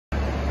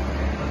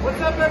What's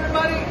up,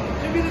 everybody?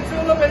 Jimmy the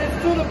Tulip, and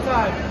it's Tulip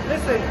time.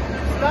 Listen,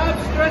 stop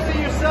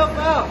stressing yourself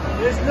out.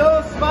 There's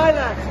no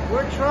Smilax.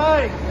 We're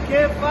trying. We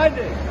can't find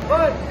it.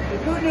 But the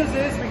good news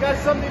is we got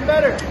something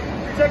better.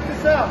 Check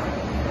this out.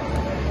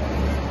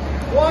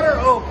 Water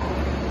oak,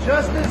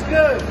 just as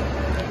good.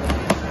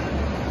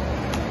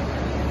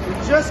 We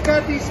just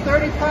got these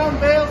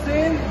 30-pound bales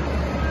in.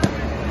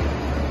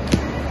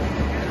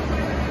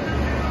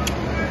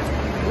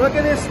 Look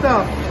at this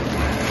stuff.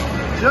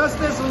 Just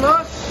as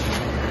lush.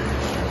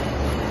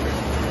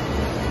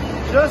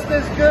 Just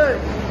as good.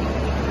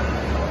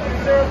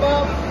 These are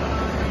about,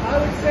 I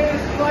would say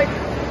it's like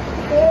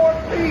 4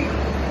 feet,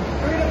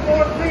 3 to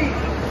 4 feet.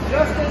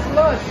 Just as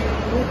lush.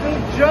 Will do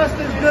just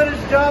as good a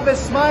job as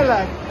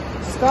Smilax.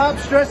 Stop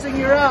stressing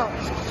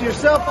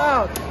yourself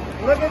out.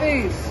 Look at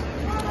these.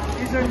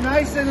 These are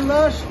nice and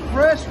lush,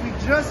 fresh. We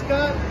just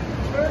got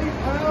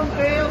 30-pound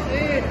bales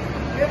in.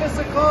 Give us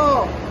a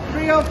call.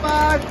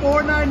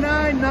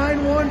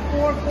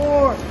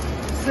 305-499-9144.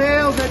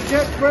 Sales at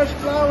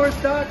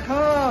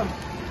jetfreshflowers.com.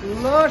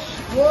 Lush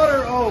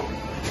water oak.